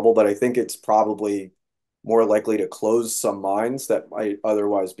into trouble, but I think it's probably more likely to close some minds that might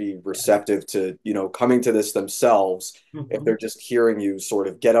otherwise be receptive to, coming to this themselves if they're just hearing you sort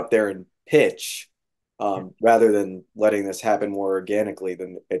of get up there and pitch, rather than letting this happen more organically.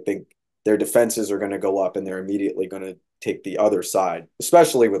 Then I think their defenses are going to go up and they're immediately going to take the other side,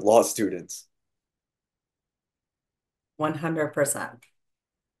 especially with law students. 100%.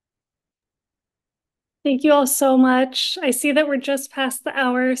 Thank you all so much. I see that we're just past the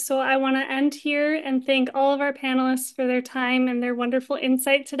hour, so I want to end here and thank all of our panelists for their time and their wonderful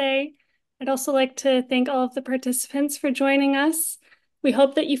insight today. I'd also like to thank all of the participants for joining us. We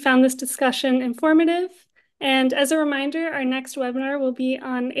hope that you found this discussion informative. And as a reminder, our next webinar will be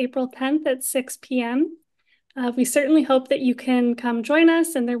on April 10th at 6 p.m. We certainly hope that you can come join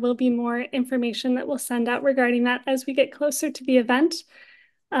us, and there will be more information that we'll send out regarding that as we get closer to the event.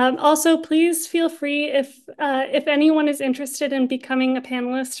 Also, please feel free if anyone is interested in becoming a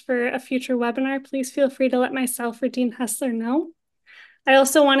panelist for a future webinar, please feel free to let myself or Dean Hessler know. I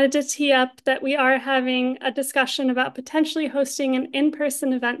also wanted to tee up that we are having a discussion about potentially hosting an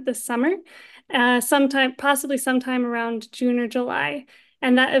in-person event this summer, possibly sometime around June or July.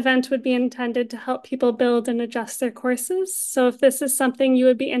 And that event would be intended to help people build and adjust their courses. So if this is something you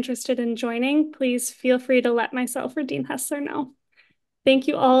would be interested in joining, please feel free to let myself or Dean Hessler know. Thank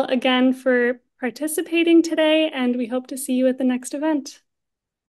you all again for participating today, and we hope to see you at the next event.